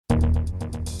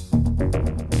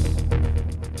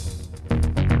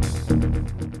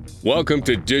Welcome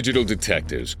to Digital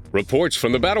Detectives, reports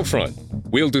from the battlefront.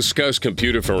 We'll discuss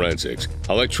computer forensics,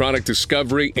 electronic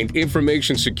discovery, and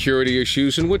information security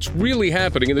issues and what's really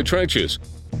happening in the trenches.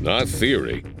 Not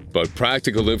theory, but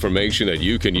practical information that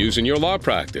you can use in your law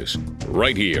practice.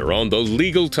 Right here on the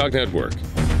Legal Talk Network.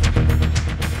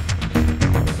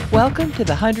 Welcome to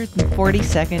the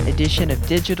 142nd edition of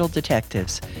Digital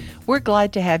Detectives. We're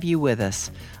glad to have you with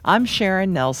us. I'm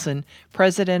Sharon Nelson,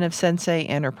 president of Sensei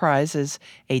Enterprises,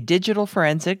 a digital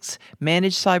forensics,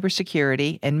 managed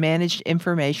cybersecurity, and managed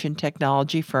information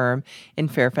technology firm in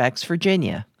Fairfax,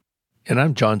 Virginia. And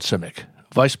I'm John Simic,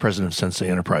 vice president of Sensei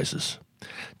Enterprises.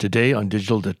 Today on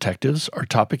Digital Detectives, our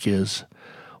topic is,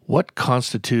 what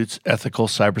constitutes ethical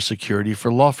cybersecurity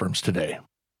for law firms today?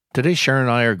 Today, Sharon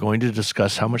and I are going to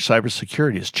discuss how much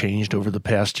cybersecurity has changed over the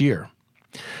past year,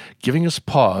 giving us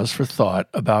pause for thought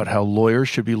about how lawyers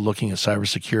should be looking at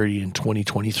cybersecurity in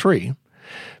 2023,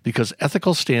 because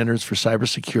ethical standards for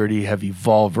cybersecurity have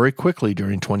evolved very quickly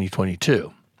during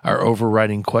 2022. Our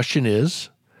overriding question is,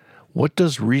 what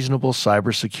does reasonable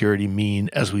cybersecurity mean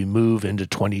as we move into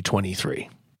 2023?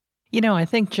 You know, I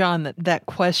think, John, that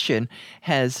question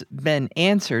has been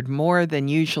answered more than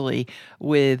usually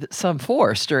with some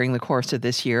force during the course of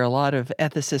this year. A lot of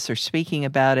ethicists are speaking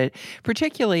about it,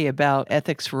 particularly about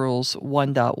ethics rules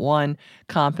 1.1,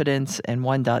 competence, and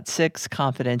 1.6,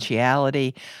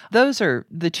 confidentiality. Those are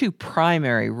the two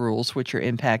primary rules which are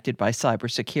impacted by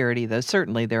cybersecurity, though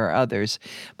certainly there are others.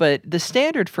 But the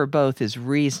standard for both is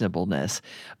reasonableness.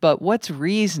 But what's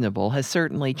reasonable has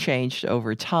certainly changed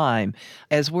over time.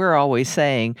 As we're always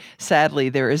saying, sadly,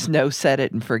 there is no set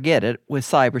it and forget it with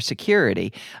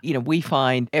cybersecurity. You know, we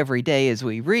find every day as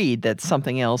we read that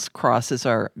something else crosses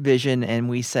our vision and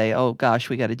we say, oh gosh,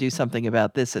 we got to do something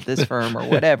about this at this firm or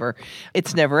whatever.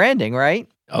 It's never ending, right?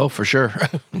 Oh, for sure.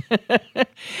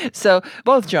 So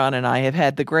both John and I have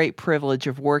had the great privilege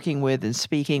of working with and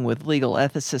speaking with legal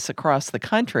ethicists across the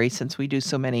country since we do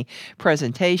so many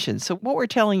presentations. So what we're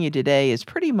telling you today is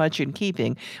pretty much in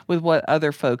keeping with what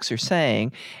other folks are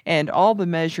saying. And all the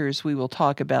measures we will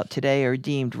talk about today are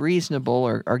deemed reasonable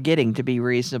or are getting to be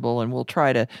reasonable, and we'll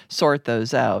try to sort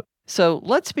those out. So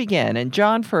let's begin. And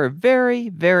John, for a very,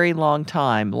 very long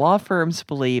time, law firms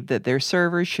believed that their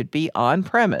servers should be on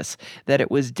premise, that it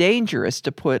was dangerous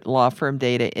to put law firm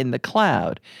data in the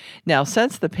cloud. Now,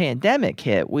 since the pandemic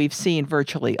hit, we've seen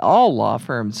virtually all law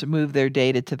firms move their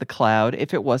data to the cloud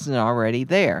if it wasn't already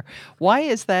there. Why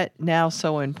is that now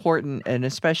so important, and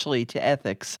especially to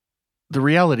ethics? The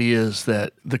reality is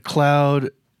that the cloud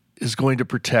is going to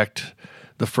protect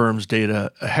the firm's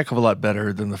data a heck of a lot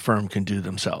better than the firm can do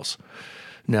themselves.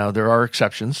 Now, there are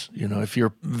exceptions. You know, if you're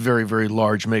a very, very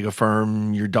large mega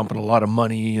firm, you're dumping a lot of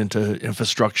money into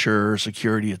infrastructure,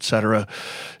 security, et cetera.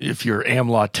 If you're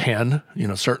AmLaw 10, you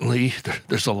know, certainly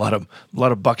there's a lot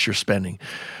of bucks you're spending.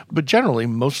 But generally,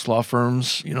 most law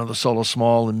firms, you know, the solo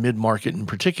small and mid-market in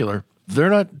particular,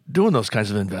 they're not doing those kinds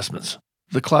of investments.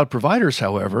 The cloud providers,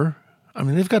 however, I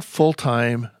mean, they've got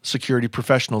full-time security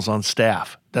professionals on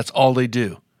staff. That's all they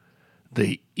do.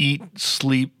 They eat,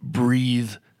 sleep,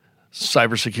 breathe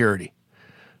cybersecurity.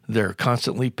 They're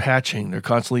constantly patching. They're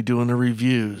constantly doing the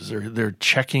reviews. They're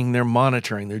checking, they're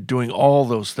monitoring. They're doing all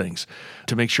those things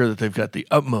to make sure that they've got the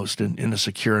utmost in a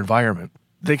secure environment.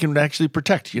 They can actually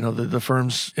protect, you know, the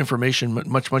firm's information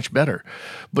much, much better.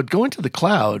 But going to the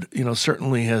cloud, you know,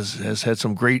 certainly has had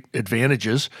some great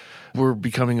advantages. We're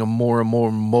becoming a more and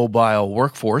more mobile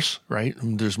workforce, right?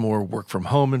 There's more work from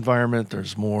home environment.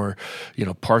 There's more, you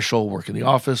know, partial work in the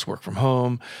office, work from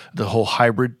home, the whole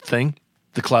hybrid thing.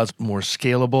 The cloud's more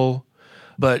scalable.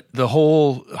 But the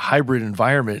whole hybrid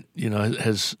environment, you know,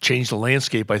 has changed the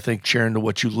landscape, I think, Sharon, to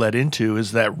what you led into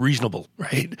is that reasonable,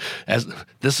 right? As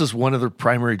this is one of the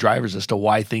primary drivers as to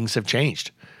why things have changed,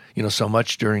 you know, so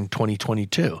much during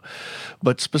 2022.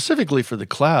 But specifically for the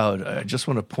cloud, I just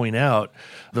want to point out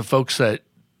the folks that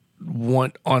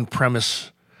want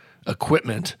on-premise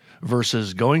equipment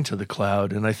versus going to the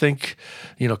cloud. And I think,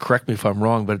 you know, correct me if I'm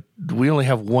wrong, but we only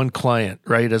have one client,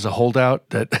 right, as a holdout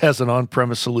that has an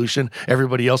on-premise solution.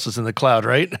 Everybody else is in the cloud,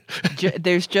 right?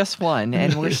 There's just one,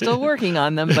 and we're still working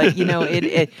on them. But, you know,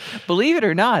 it believe it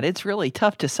or not, it's really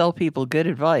tough to sell people good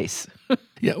advice.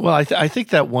 Yeah, well, I think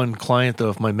that one client, though,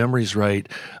 if my memory's right,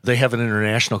 they have an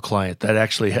international client that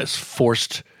actually has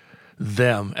forced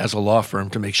them as a law firm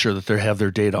to make sure that they have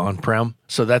their data on-prem.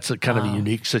 So that's a kind of a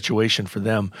unique situation for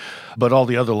them. But all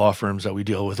the other law firms that we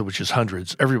deal with, which is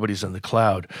hundreds, everybody's in the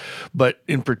cloud. But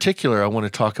in particular, I want to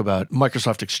talk about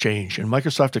Microsoft Exchange. And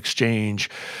Microsoft Exchange,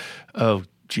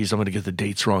 geez, I'm going to get the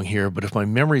dates wrong here, but if my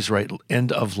memory's right,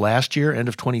 end of last year, end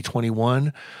of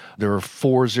 2021, there were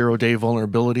 4 zero-day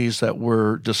vulnerabilities that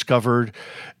were discovered.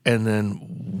 And then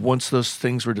once those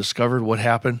things were discovered, what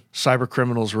happened? Cyber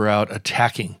criminals were out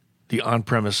attacking the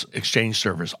on-premise Exchange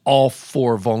servers, all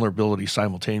 4 vulnerabilities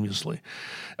simultaneously.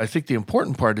 I think the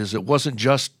important part is it wasn't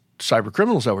just cyber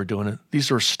criminals that were doing it.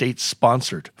 These were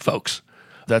state-sponsored folks.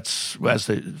 That's as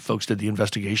the folks did the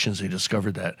investigations, they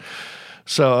discovered that.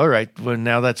 So, all right, well,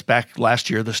 now that's back last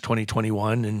year, this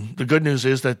 2021. And the good news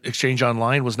is that Exchange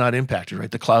Online was not impacted, right?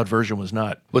 The cloud version was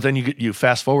not. But then you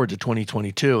fast forward to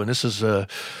 2022, and this is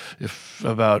if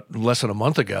about less than a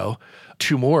month ago,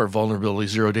 2 more vulnerabilities,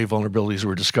 zero-day vulnerabilities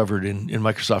were discovered in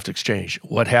Microsoft Exchange.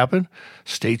 What happened?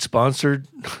 State-sponsored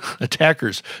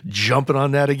attackers jumping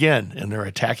on that again, and they're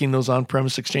attacking those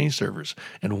on-premise Exchange servers.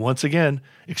 And once again,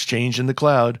 Exchange in the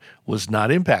cloud was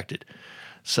not impacted.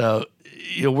 So,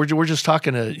 we're just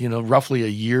talking roughly a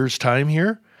year's time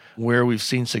here where we've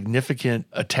seen significant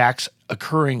attacks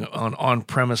occurring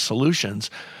on-premise solutions.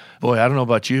 Boy, I don't know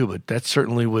about you, but that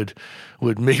certainly would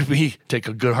make me take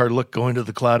a good hard look going to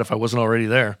the cloud if I wasn't already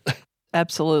there.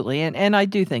 Absolutely. And I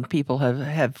do think people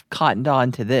have cottoned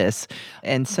on to this.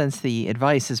 And since the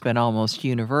advice has been almost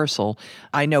universal,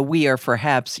 I know we are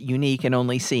perhaps unique in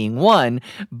only seeing one,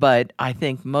 but I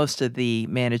think most of the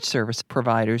managed service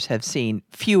providers have seen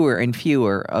fewer and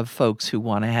fewer of folks who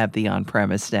want to have the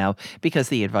on-premise now because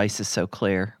the advice is so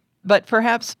clear. But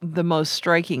perhaps the most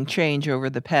striking change over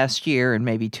the past year and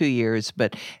maybe 2 years,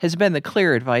 but has been the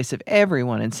clear advice of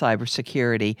everyone in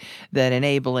cybersecurity that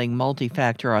enabling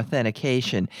multi-factor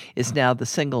authentication is now the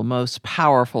single most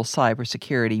powerful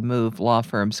cybersecurity move law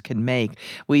firms can make.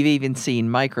 We've even seen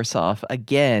Microsoft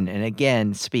again and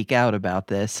again speak out about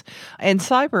this. And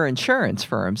cyber insurance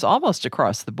firms almost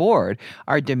across the board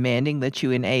are demanding that you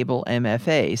enable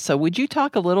MFA. So would you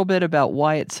talk a little bit about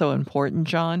why it's so important,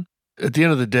 John? At the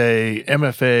end of the day,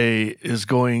 MFA is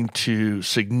going to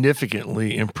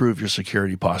significantly improve your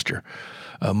security posture.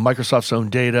 Microsoft's own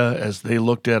data, as they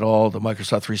looked at all the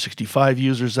Microsoft 365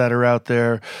 users that are out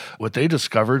there, what they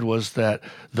discovered was that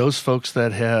those folks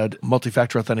that had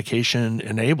multi-factor authentication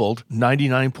enabled,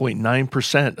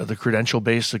 99.9% of the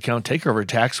credential-based account takeover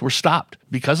attacks were stopped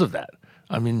because of that.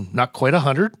 I mean, not quite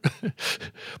 100,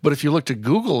 but if you looked at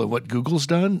Google and what Google's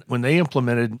done, when they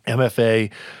implemented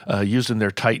MFA using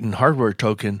their Titan hardware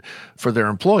token for their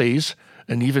employees,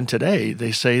 and even today,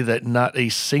 they say that not a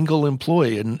single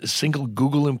employee and a single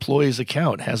Google employee's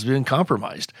account has been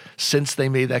compromised since they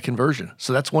made that conversion.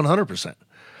 So that's 100%.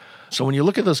 So when you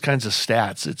look at those kinds of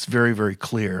stats, it's very, very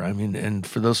clear. I mean, and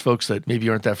for those folks that maybe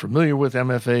aren't that familiar with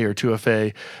MFA or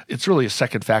 2FA, it's really a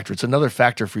second factor. It's another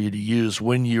factor for you to use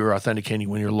when you're authenticating,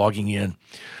 when you're logging in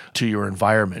to your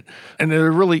environment. And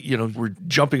they're really, we're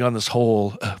jumping on this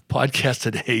whole podcast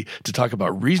today to talk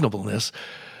about reasonableness.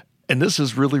 And this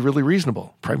is really, really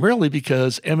reasonable, primarily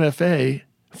because MFA,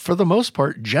 for the most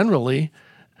part, generally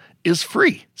is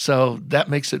free. So that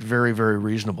makes it very, very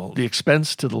reasonable. The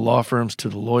expense to the law firms, to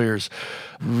the lawyers,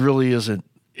 really isn't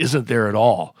there at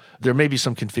all. There may be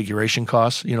some configuration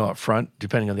costs, up front,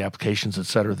 depending on the applications, et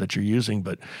cetera, that you're using.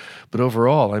 But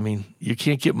overall, I mean, you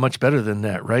can't get much better than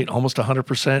that, right? Almost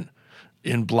 100%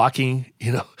 in blocking,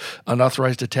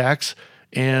 unauthorized attacks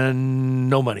and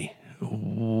no money.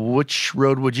 Which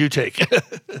road would you take?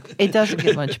 It doesn't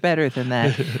get much better than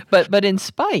that. But in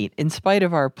spite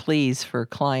of our pleas for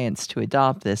clients to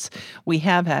adopt this, we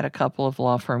have had a couple of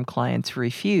law firm clients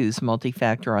refuse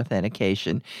multi-factor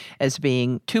authentication as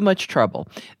being too much trouble.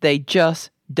 They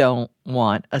just don't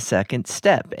want a second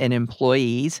step, and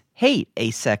employees hate a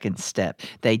second step.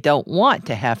 They don't want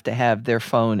to have their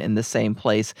phone in the same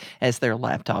place as their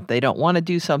laptop. They don't want to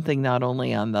do something not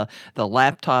only on the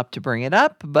laptop to bring it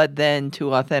up, but then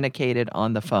to authenticate it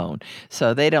on the phone.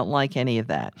 So they don't like any of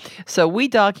that. So we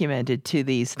documented to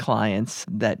these clients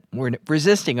that were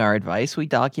resisting our advice, we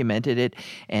documented it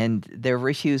and their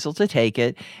refusal to take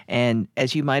it. And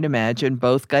as you might imagine,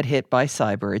 both got hit by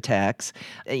cyber attacks.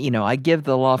 I give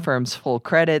the law firms full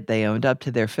credit. They owned up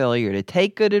to their failure to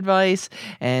take good advice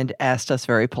and asked us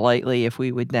very politely if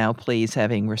we would now please,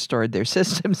 having restored their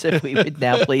systems, if we would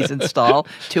now please install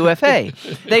 2FA.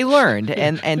 They learned,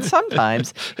 and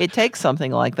sometimes it takes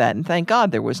something like that, and thank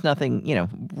God there was nothing,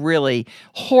 really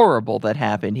horrible that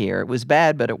happened here. It was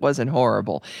bad, but it wasn't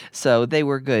horrible. So they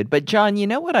were good. But John, you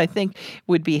know what I think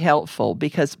would be helpful,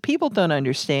 because people don't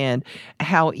understand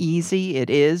how easy it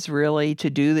is really to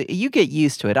do. You get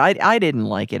used to it. I didn't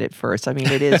like it at first. I mean,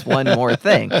 it is one more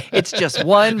thing. It's just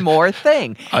one more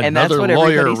thing. And that's what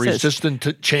lawyer resistant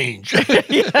to change.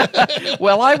 Yeah.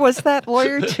 Well, I was that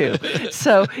lawyer too.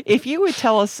 So if you would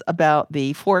tell us about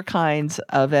the 4 kinds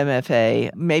of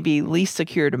MFA, maybe least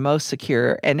secure to most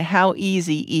secure, and how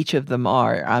easy each of them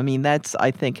are. I mean, that's, I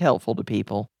think, helpful to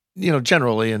people.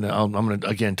 Generally, and I'm going to,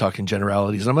 again, talk in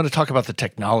generalities. I'm going to talk about the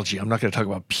technology. I'm not going to talk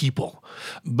about people.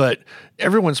 But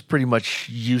everyone's pretty much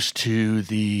used to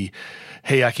the,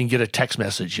 hey, I can get a text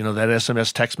message, that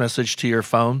SMS text message to your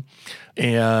phone,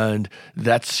 and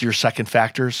that's your second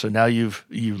factor. So now you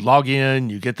log in,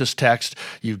 you get this text,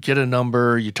 you get a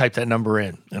number, you type that number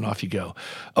in, and off you go.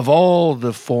 Of all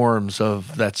the forms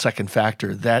of that second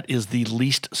factor, that is the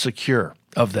least secure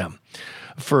of them,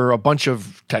 for a bunch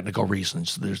of technical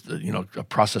reasons. There's a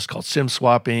process called SIM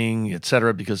swapping, et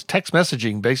cetera, because text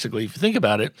messaging, basically, if you think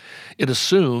about it, it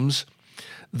assumes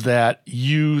that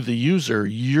you, the user,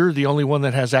 you're the only one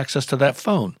that has access to that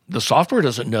phone. The software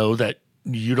doesn't know that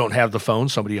you don't have the phone,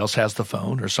 somebody else has the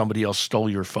phone, or somebody else stole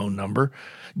your phone number.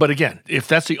 But again, if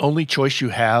that's the only choice you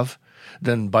have,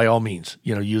 then by all means,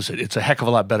 use it. It's a heck of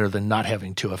a lot better than not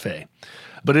having 2FA.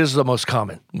 But it is the most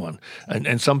common one.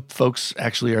 And some folks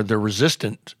actually they're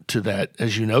resistant to that,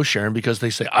 as you know, Sharon, because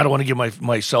they say, I don't want to give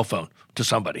my cell phone to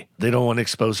somebody. They don't want to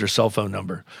expose their cell phone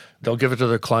number. They'll give it to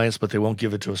their clients, but they won't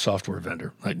give it to a software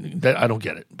vendor. I don't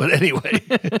get it. But anyway,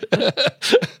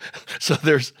 so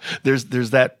there's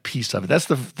that piece of it. That's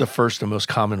the first and most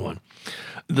common one.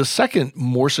 The second,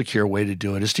 more secure way to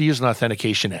do it is to use an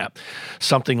authentication app,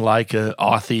 something like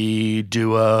Authy,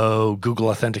 Duo, Google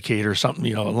Authenticator,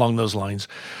 something along those lines.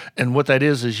 And what that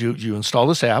is you install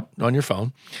this app on your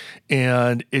phone,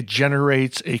 and it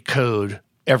generates a code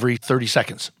every 30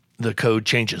 seconds. The code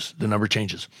changes, the number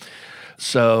changes.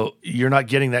 So you're not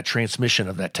getting that transmission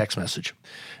of that text message.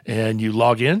 And you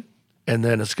log in, and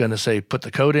then it's going to say, put the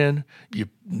code in. You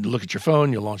look at your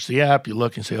phone, you launch the app, you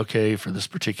look and say, okay, for this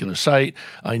particular site,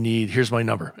 here's my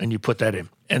number. And you put that in,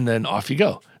 and then off you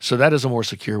go. So that is a more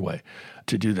secure way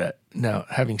to do that. Now,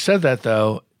 having said that,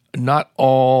 though, not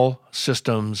all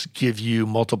systems give you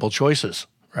multiple choices,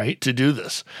 right, to do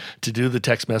this, to do the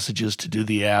text messages, to do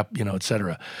the app, et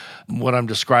cetera. What I'm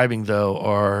describing, though,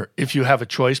 are if you have a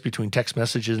choice between text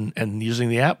messages and using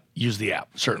the app, use the app,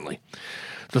 certainly.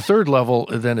 The third level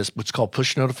then is what's called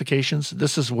push notifications.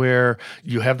 This is where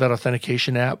you have that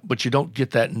authentication app, but you don't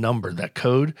get that number, that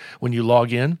code when you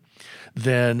log in.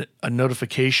 Then a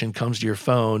notification comes to your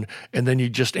phone, and then you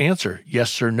just answer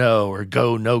yes or no, or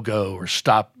go, no go, or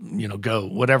stop, go,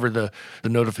 whatever the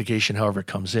notification, however it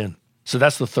comes in. So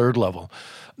that's the third level.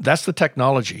 That's the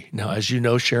technology. Now, as you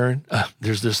know, Sharon,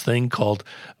 there's this thing called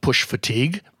push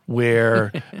fatigue,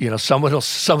 where someone will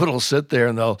sit there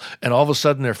and all of a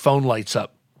sudden their phone lights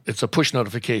up. It's a push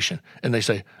notification. And they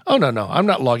say, oh, no, I'm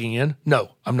not logging in.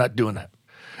 No, I'm not doing that.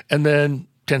 And then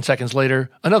 10 seconds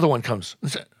later, another one comes and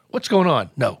says, what's going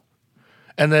on? No.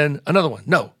 And then another one,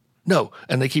 no.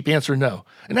 And they keep answering no.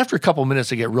 And after a couple of minutes,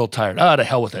 they get real tired. To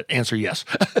hell with it. Answer yes.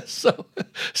 So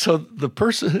the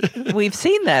person... We've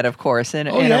seen that, of course, in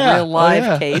a real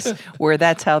live case where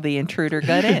that's how the intruder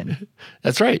got in.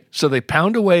 That's right. So they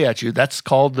pound away at you. That's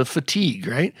called the fatigue,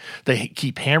 right? They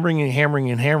keep hammering and hammering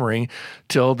and hammering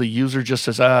till the user just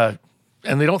says, and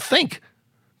they don't think.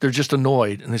 They're just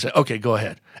annoyed. And they say, okay, go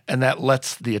ahead. And that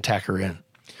lets the attacker in.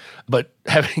 But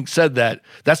having said that,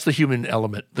 that's the human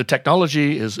element. The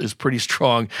technology is pretty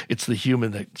strong. It's the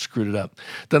human that screwed it up.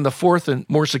 Then the fourth and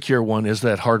more secure one is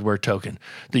that hardware token,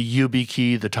 the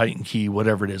YubiKey, the Titan key,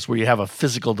 whatever it is, where you have a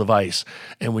physical device.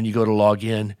 And when you go to log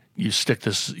in, you stick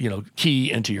this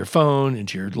key into your phone,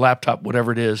 into your laptop,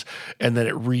 whatever it is, and then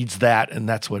it reads that, and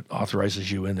that's what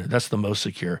authorizes you in there. That's the most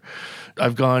secure.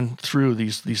 I've gone through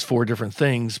these 4 different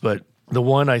things, but the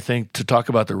one, I think, to talk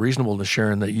about the reasonableness,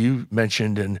 Sharon, that you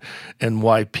mentioned and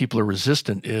why people are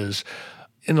resistant is,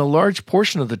 in a large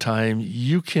portion of the time,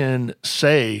 you can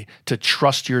say to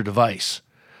trust your device,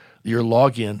 your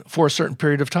login, for a certain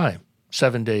period of time,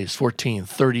 7 days, 14,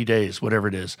 30 days, whatever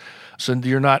it is. So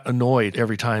you're not annoyed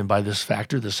every time by this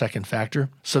factor, the second factor.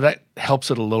 So that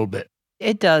helps it a little bit.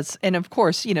 It does. And of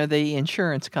course, the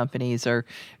insurance companies are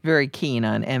very keen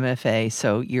on MFA.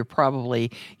 So you're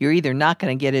either not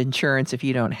going to get insurance if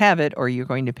you don't have it, or you're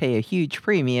going to pay a huge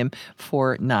premium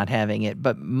for not having it.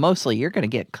 But mostly you're going to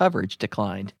get coverage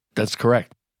declined. That's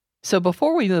correct. So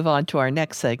before we move on to our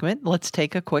next segment, let's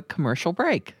take a quick commercial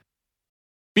break.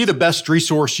 Be the best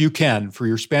resource you can for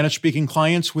your Spanish-speaking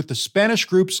clients with the Spanish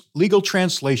Group's legal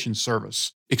translation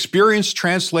service. Experienced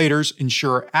translators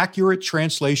ensure accurate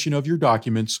translation of your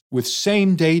documents with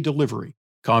same-day delivery.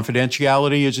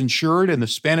 Confidentiality is ensured, and the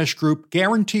Spanish Group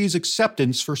guarantees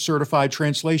acceptance for certified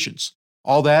translations.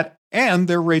 All that, and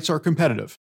their rates are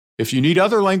competitive. If you need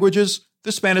other languages,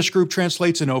 the Spanish Group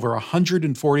translates in over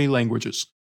 140 languages.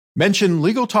 Mention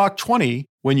Legal Talk 20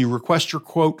 when you request your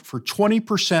quote for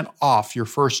 20% off your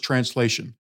first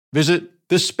translation. Visit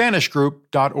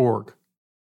thespanishgroup.org.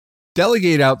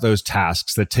 Delegate out those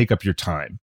tasks that take up your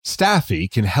time. Staffy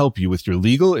can help you with your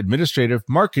legal, administrative,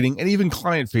 marketing, and even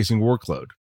client-facing workload.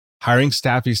 Hiring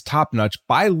Staffy's top-notch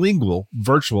bilingual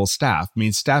virtual staff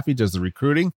means Staffy does the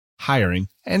recruiting, hiring,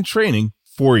 and training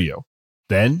for you.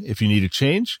 Then, if you need a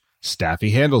change,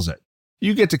 Staffy handles it.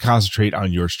 You get to concentrate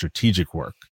on your strategic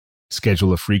work.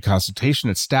 Schedule a free consultation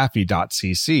at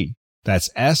staffy.cc. That's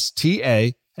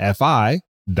STAFI.cc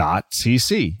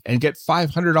and get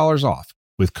 $500 off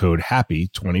with code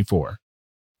HAPPY24.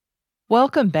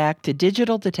 Welcome back to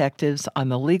Digital Detectives on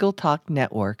the Legal Talk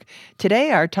Network.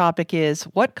 Today, our topic is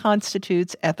what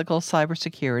constitutes ethical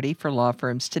cybersecurity for law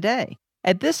firms today?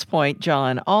 At this point,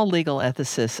 John, all legal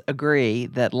ethicists agree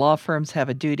that law firms have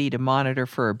a duty to monitor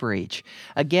for a breach.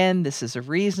 Again, this is a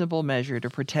reasonable measure to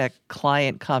protect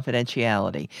client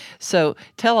confidentiality. So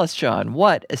tell us, John,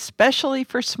 especially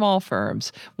for small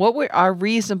firms, what are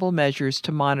reasonable measures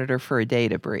to monitor for a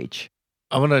data breach?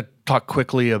 I want to talk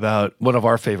quickly about one of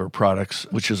our favorite products,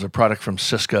 which is a product from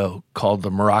Cisco called the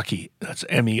Meraki. That's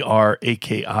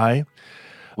Meraki.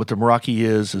 What the Meraki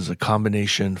is a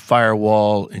combination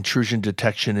firewall, intrusion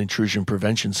detection, intrusion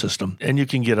prevention system. And you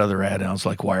can get other add-ons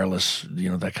like wireless,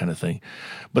 that kind of thing.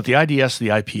 But the IDS, the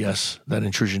IPS, that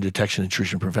intrusion detection,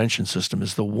 intrusion prevention system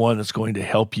is the one that's going to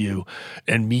help you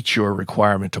and meet your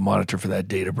requirement to monitor for that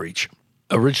data breach.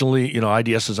 Originally,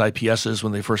 IDSs, IPSs,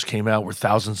 when they first came out, were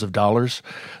thousands of dollars.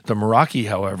 The Meraki,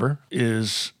 however,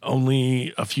 is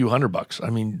only a few $100. I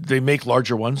mean, they make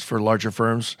larger ones for larger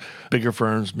firms, bigger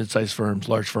firms, mid-sized firms,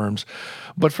 large firms.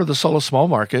 But for the solo small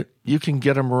market, you can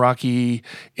get a Meraki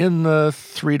in the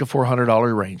 $300 to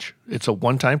 $400 range. It's a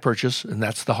one-time purchase, and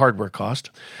that's the hardware cost.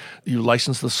 You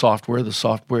license the software. The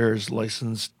software is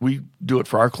licensed. We do it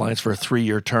for our clients for a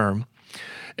 3-year term.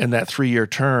 And that 3-year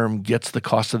term gets the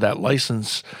cost of that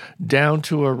license down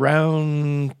to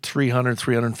around $300,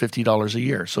 $350 a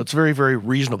year. So it's very, very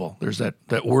reasonable. There's that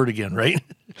word again, right?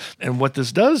 And what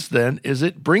this does then is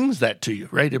it brings that to you,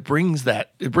 right? It brings a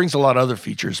lot of other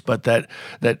features, but that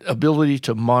ability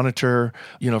to monitor,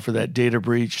 for that data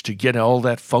breach, to get all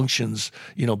that functions,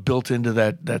 built into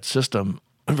that system,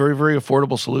 a very, very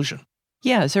affordable solution.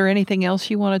 Yeah. Is there anything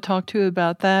else you want to talk to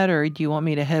about that, or do you want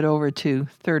me to head over to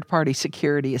third-party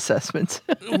security assessments?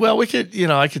 Well, we could,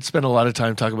 I could spend a lot of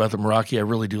time talking about the Meraki. I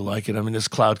really do like it. I mean, it's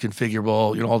cloud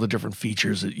configurable, all the different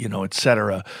features, et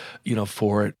cetera,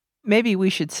 for it. Maybe we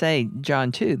should say,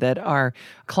 John, too, that our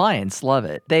clients love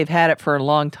it. They've had it for a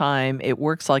long time. It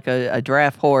works like a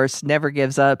draft horse, never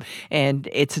gives up, and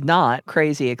it's not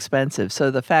crazy expensive. So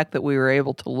the fact that we were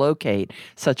able to locate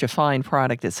such a fine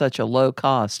product at such a low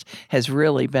cost has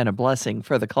really been a blessing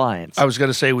for the clients. I was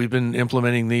going to say we've been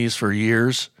implementing these for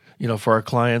years. For our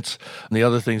clients. And the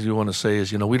other things we want to say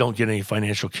is, we don't get any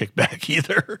financial kickback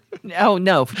either. Oh,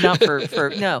 no, not for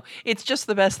no. It's just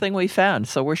the best thing we found,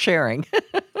 so we're sharing.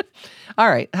 All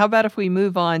right. How about if we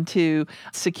move on to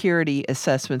security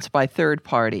assessments by third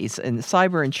parties? And the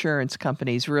cyber insurance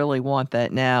companies really want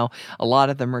that now. A lot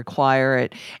of them require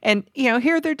it. And,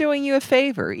 here they're doing you a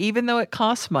favor, even though it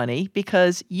costs money,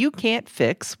 because you can't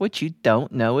fix what you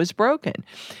don't know is broken.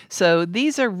 So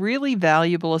these are really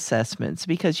valuable assessments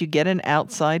because you get an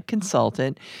outside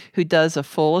consultant who does a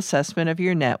full assessment of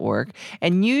your network.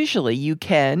 And usually you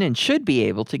can and should be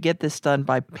able to get this done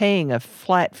by paying a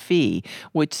flat fee,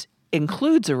 which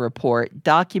includes a report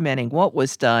documenting what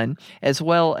was done, as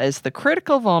well as the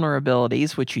critical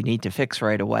vulnerabilities, which you need to fix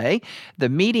right away, the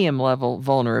medium-level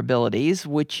vulnerabilities,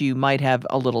 which you might have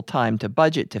a little time to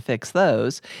budget to fix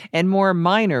those, and more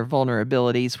minor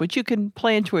vulnerabilities, which you can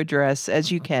plan to address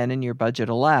as you can and your budget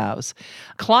allows.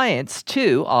 Clients,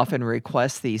 too, often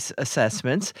request these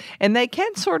assessments, and they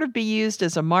can sort of be used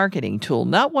as a marketing tool,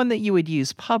 not one that you would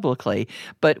use publicly,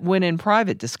 but when in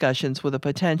private discussions with a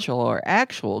potential or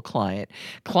actual client.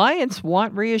 Clients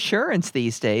want reassurance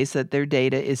these days that their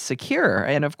data is secure.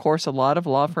 And of course, a lot of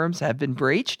law firms have been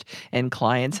breached and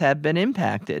clients have been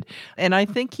impacted. And I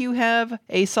think you have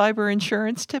a cyber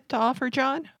insurance tip to offer,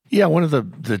 John? Yeah, one of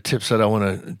the tips that I want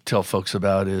to tell folks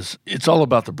about is it's all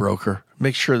about the broker.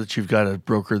 Make sure that you've got a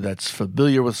broker that's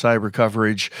familiar with cyber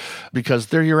coverage because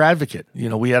they're your advocate.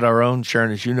 We had our own,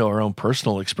 Sharon, as you know, our own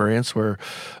personal experience where,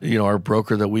 our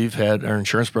broker that we've had, our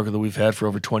insurance broker that we've had for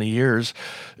over 20 years,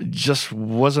 just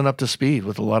wasn't up to speed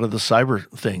with a lot of the cyber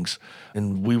things.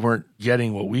 And we weren't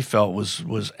getting what we felt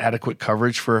was adequate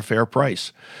coverage for a fair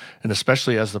price. And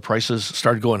especially as the prices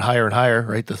started going higher and higher,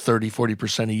 right, the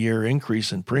 30-40% a year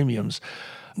increase in premiums,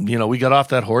 we got off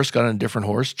that horse, got on a different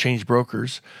horse, changed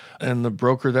brokers, and the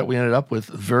broker that we ended up with,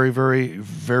 very, very,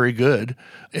 very good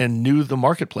and knew the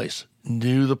marketplace,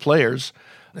 knew the players,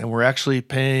 and we're actually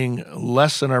paying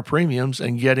less than our premiums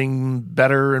and getting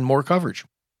better and more coverage.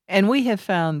 And we have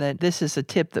found that this is a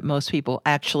tip that most people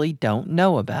actually don't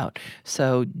know about.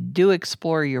 So do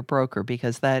explore your broker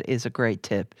because that is a great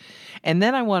tip. And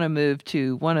then I want to move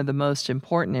to one of the most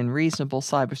important and reasonable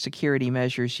cybersecurity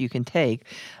measures you can take,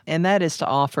 and that is to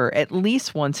offer at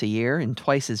least once a year, and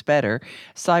twice is better,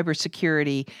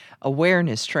 cybersecurity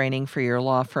awareness training for your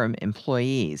law firm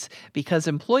employees, because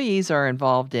employees are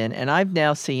involved in, and I've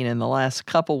now seen in the last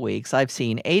couple weeks, I've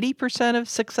seen 80% of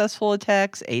successful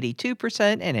attacks,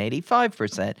 82%, and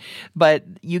 85%. But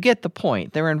you get the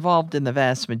point. They're involved in the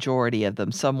vast majority of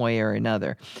them some way or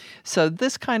another. So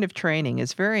this kind of training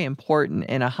is very important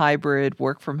in a hybrid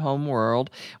work-from-home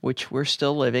world, which we're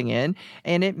still living in,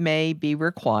 and it may be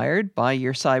required by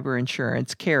your cyber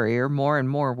insurance carrier. More and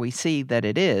more we see that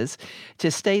it is.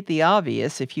 To state the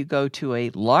obvious, if you go to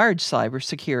a large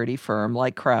cybersecurity firm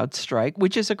like CrowdStrike,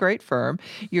 which is a great firm,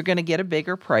 you're going to get a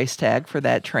bigger price tag for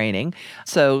that training.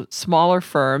 So smaller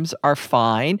firms are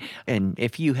fine. And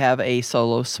if you have a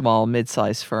solo, small,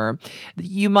 mid-sized firm,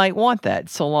 you might want that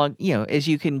so long, as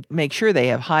you can make sure they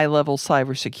have high-level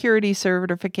cybersecurity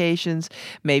certifications.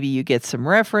 Maybe you get some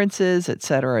references, et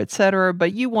cetera,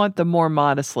 but you want them more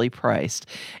modestly priced.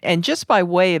 And just by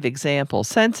way of example,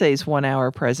 Sensei's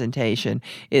 1-hour presentation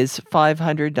is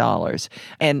 $500.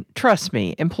 And trust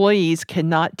me, employees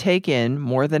cannot take in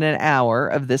more than an hour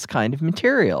of this kind of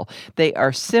material. They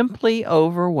are simply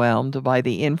overwhelmed by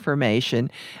the information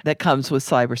that comes with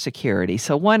cybersecurity.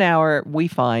 So 1 hour, we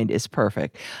find, is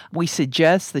perfect. We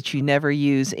suggest that you never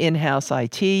use in-house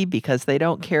IT because they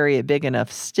don't carry a big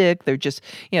enough stick. They're just,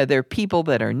 they're people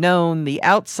that are known, the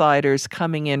outsiders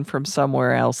coming in from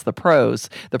somewhere else, the pros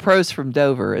from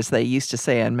Dover, as they used to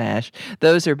say on MASH,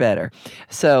 those are better.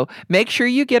 So make sure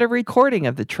you get a recording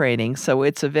of the training so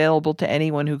it's available to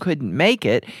anyone who couldn't make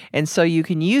it, and so you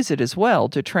can use it as well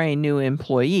to train new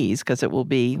employees because it will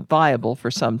be viable for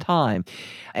some time.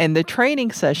 And the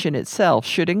training session itself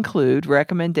should include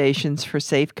recommendations for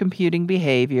safe computing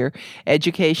behavior,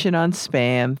 education on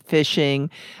spam, phishing,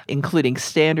 including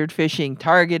standard phishing,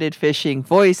 targeted phishing,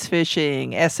 voice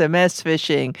phishing, SMS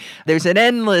phishing. There's an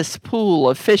endless pool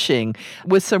of phishing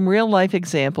with some real-life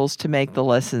examples to make the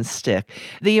lessons stick.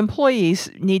 The employees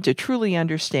need to truly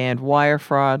understand wire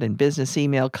fraud and business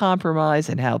email compromise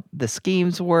and how the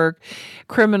schemes work.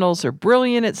 Criminals are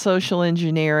brilliant at social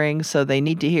engineering, so they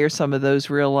need to hear some of those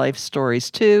real-life stories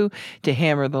too to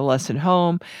hammer the lesson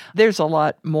home. There's a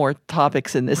lot more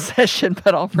topics in this session,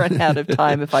 but I'll run out of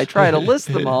time if I try to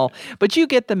list them all. But you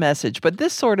get the message. But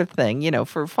this sort of thing,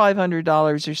 for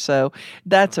 $500 or so,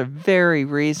 that's a very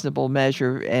reasonable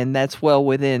measure, and that's well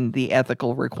within the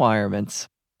ethical requirements.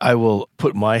 I will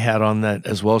put my hat on that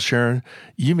as well, Sharon.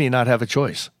 You may not have a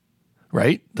choice,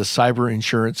 right? The cyber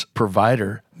insurance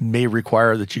provider may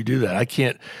require that you do that. I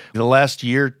can't, the last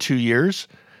year, 2 years,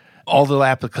 all the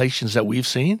applications that we've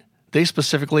seen, they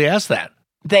specifically ask that.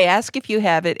 They ask if you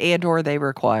have it and or they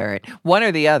require it. One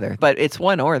or the other, but it's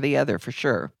one or the other for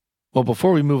sure. Well,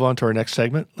 before we move on to our next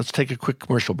segment, let's take a quick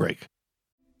commercial break.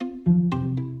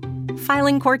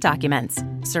 Filing court documents,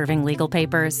 serving legal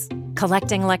papers,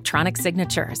 collecting electronic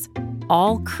signatures,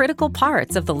 all critical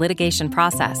parts of the litigation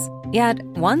process, yet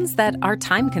ones that are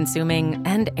time-consuming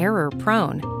and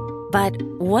error-prone. But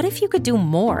what if you could do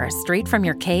more straight from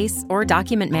your case or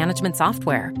document management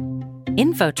software?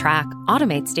 InfoTrack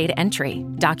automates data entry,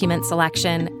 document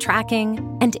selection,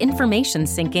 tracking, and information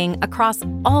syncing across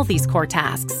all these core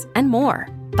tasks and more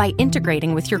by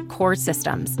integrating with your core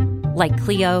systems like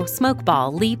Clio,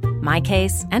 Smokeball, Leap,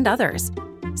 MyCase, and others.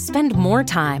 Spend more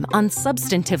time on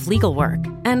substantive legal work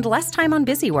and less time on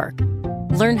busy work.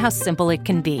 Learn how simple it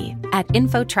can be at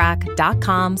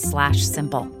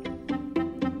infotrack.com/simple.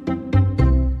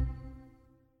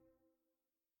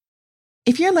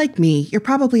 If you're like me, you're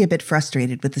probably a bit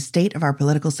frustrated with the state of our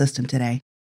political system today.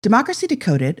 Democracy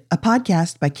Decoded, a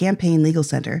podcast by Campaign Legal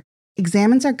Center,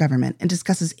 examines our government and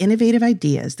discusses innovative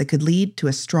ideas that could lead to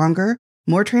a stronger,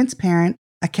 more transparent,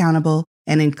 accountable,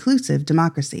 and inclusive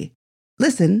democracy.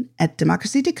 Listen at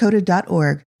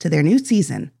democracydecoded.org to their new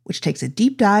season, which takes a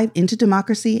deep dive into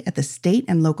democracy at the state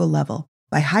and local level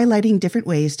by highlighting different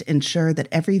ways to ensure that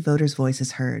every voter's voice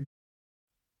is heard.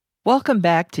 Welcome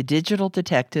back to Digital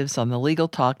Detectives on the Legal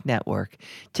Talk Network.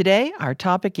 Today, our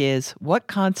topic is what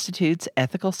constitutes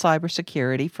ethical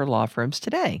cybersecurity for law firms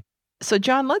today? So,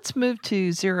 John, let's move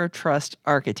to zero trust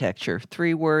architecture,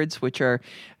 3 words which are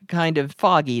kind of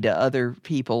foggy to other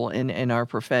people in our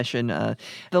profession.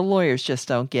 The lawyers just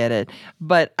don't get it.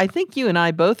 But I think you and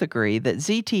I both agree that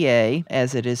ZTA,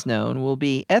 as it is known, will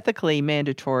be ethically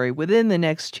mandatory within the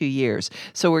next 2 years.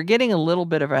 So we're getting a little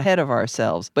bit ahead of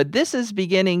ourselves. But this is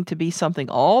beginning to be something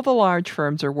all the large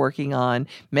firms are working on,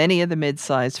 many of the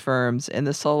mid-sized firms, and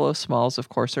the solo smalls, of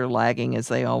course, are lagging as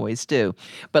they always do.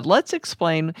 But let's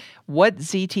explain what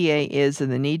ZTA is and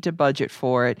the need to budget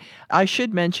for it. I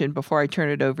should mention, before I turn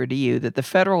it over to you, that the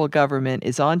federal government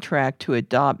is on track to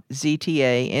adopt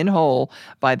ZTA in whole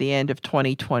by the end of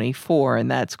 2024,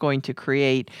 and that's going to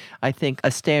create, I think,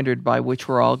 a standard by which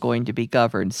we're all going to be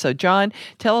governed. So, John,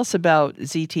 tell us about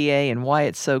ZTA and why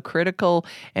it's so critical,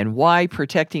 and why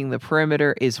protecting the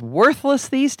perimeter is worthless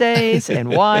these days, and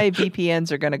why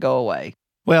VPNs are going to go away.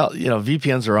 Well,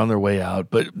 VPNs are on their way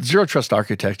out, but zero trust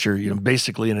architecture,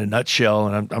 basically in a nutshell,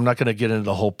 and I'm not going to get into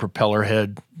the whole propeller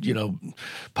head,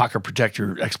 pocket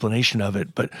protector explanation of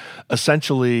it, but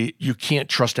essentially you can't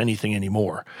trust anything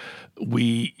anymore.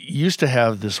 We used to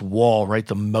have this wall, right?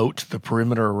 The moat, the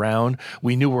perimeter around.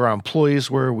 We knew where our employees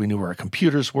were. We knew where our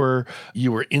computers were.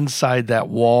 You were inside that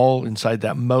wall, inside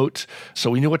that moat.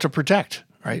 So we knew what to protect.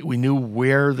 Right? We knew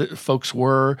where the folks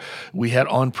were. We had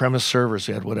on-premise servers.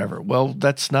 We had whatever. Well,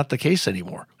 that's not the case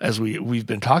anymore. As we've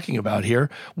been talking about here,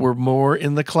 we're more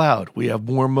in the cloud. We have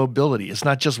more mobility. It's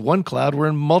not just one cloud. We're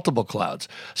in multiple clouds.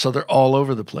 So they're all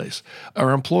over the place. Our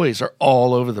employees are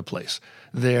all over the place.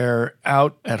 They're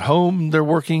out at home. They're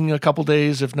working a couple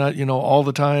days, if not, all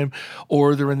the time,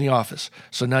 or they're in the office.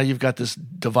 So now you've got this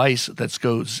device that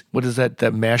goes, what is that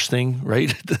MASH thing, right?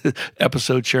 The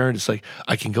episode, Sharon, it's like,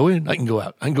 I can go in, I can go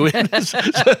out, I can go in.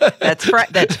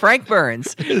 That's Frank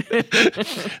Burns.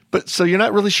 But so you're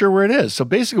not really sure where it is. So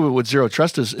basically what Zero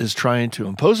Trust is trying to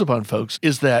impose upon folks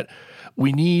is that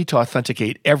we need to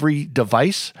authenticate every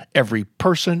device, every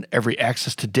person, every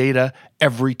access to data,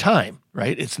 every time,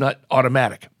 right? It's not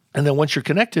automatic. And then once you're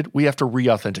connected, we have to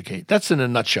re-authenticate. That's in a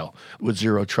nutshell what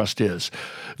Zero Trust is.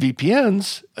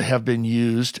 VPNs have been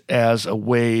used as a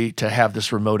way to have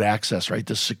this remote access, right?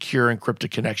 This secure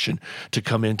encrypted connection to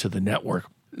come into the network.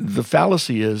 The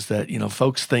fallacy is that,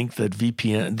 folks think that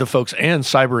the folks and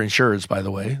cyber insurers, by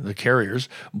the way, the carriers,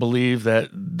 believe that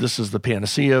this is the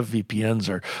panacea. VPNs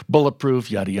are bulletproof,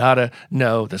 yada, yada.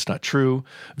 No, that's not true.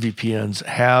 VPNs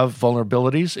have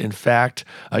vulnerabilities. In fact,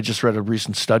 I just read a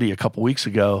recent study a couple weeks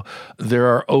ago. There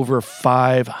are over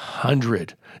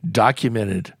 500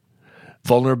 documented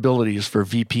vulnerabilities for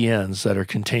VPNs that are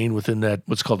contained within that,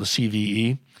 what's called the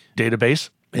CVE database.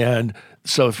 And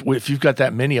so if you've got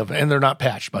that many of them, and they're not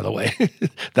patched, by the way,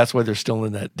 that's why they're still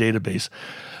in that database.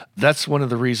 That's one of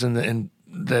the reasons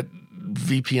that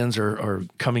VPNs are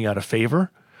coming out of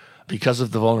favor, because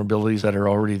of the vulnerabilities that are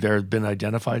already there, have been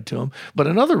identified to them. But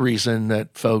another reason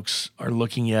that folks are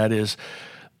looking at is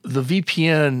the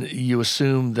VPN, you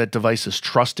assume that device is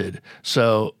trusted.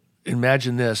 So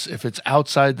imagine this, if it's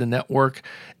outside the network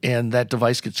and that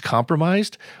device gets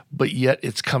compromised, but yet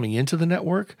it's coming into the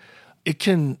network, it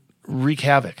can wreak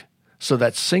havoc. So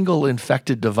that single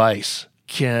infected device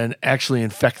can actually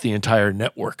infect the entire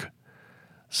network.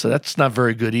 So that's not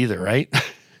very good either, right?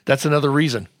 That's another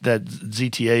reason that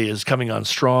ZTA is coming on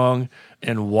strong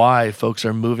and why folks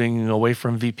are moving away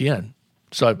from VPN.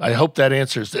 So I hope that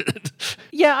answers it.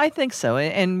 Yeah, I think so.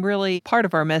 And really, part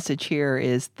of our message here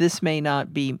is this may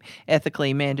not be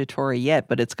ethically mandatory yet,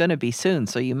 but it's going to be soon.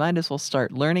 So you might as well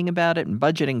start learning about it and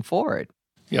budgeting for it.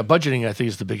 Yeah, budgeting, I think,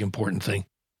 is the big important thing.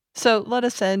 So let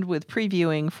us end with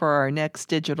previewing for our next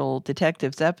Digital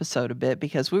Detectives episode a bit,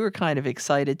 because we were kind of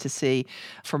excited to see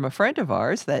from a friend of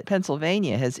ours that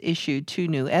Pennsylvania has issued 2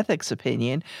 new ethics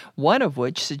opinion, one of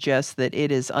which suggests that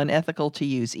it is unethical to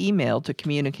use email to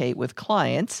communicate with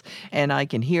clients. And I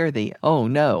can hear the, oh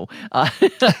no,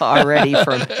 already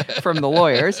from the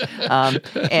lawyers.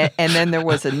 And then there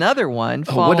was another one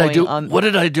following What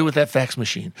did I do with that fax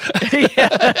machine?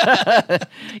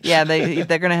 Yeah,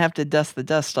 they're going to have to dust the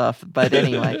dust stuff. But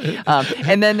anyway,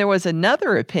 and then there was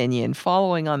another opinion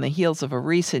following on the heels of a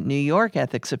recent New York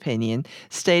ethics opinion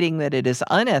stating that it is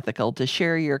unethical to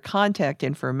share your contact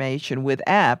information with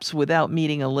apps without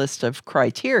meeting a list of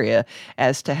criteria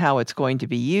as to how it's going to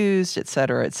be used, et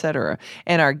cetera, et cetera.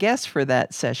 And our guest for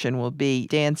that session will be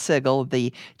Dan Sigel,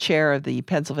 the chair of the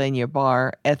Pennsylvania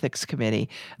Bar Ethics Committee.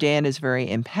 Dan is very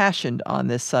impassioned on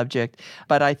this subject,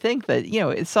 but I think that,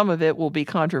 some of it will be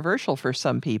controversial for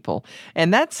some people.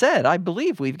 And that said, I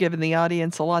believe we've given the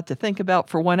audience a lot to think about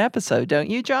for one episode, don't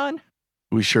you, John?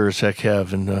 We sure as heck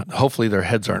have, and hopefully their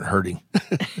heads aren't hurting.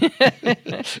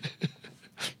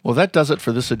 Well, that does it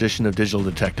for this edition of Digital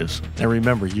Detectives. And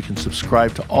remember, you can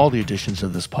subscribe to all the editions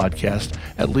of this podcast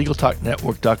at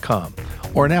LegalTalkNetwork.com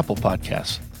or on Apple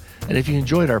Podcasts. And if you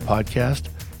enjoyed our podcast,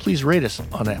 please rate us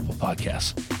on Apple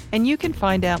Podcasts. And you can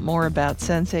find out more about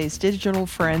Sensei's digital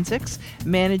forensics,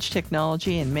 managed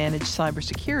technology, and managed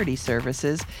cybersecurity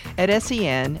services at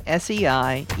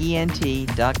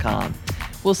SENSEIENT.com.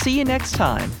 We'll see you next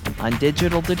time on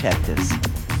Digital Detectives.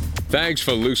 Thanks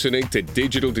for listening to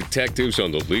Digital Detectives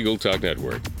on the Legal Talk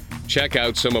Network. Check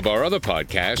out some of our other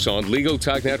podcasts on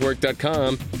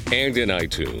LegalTalkNetwork.com and in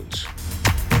iTunes.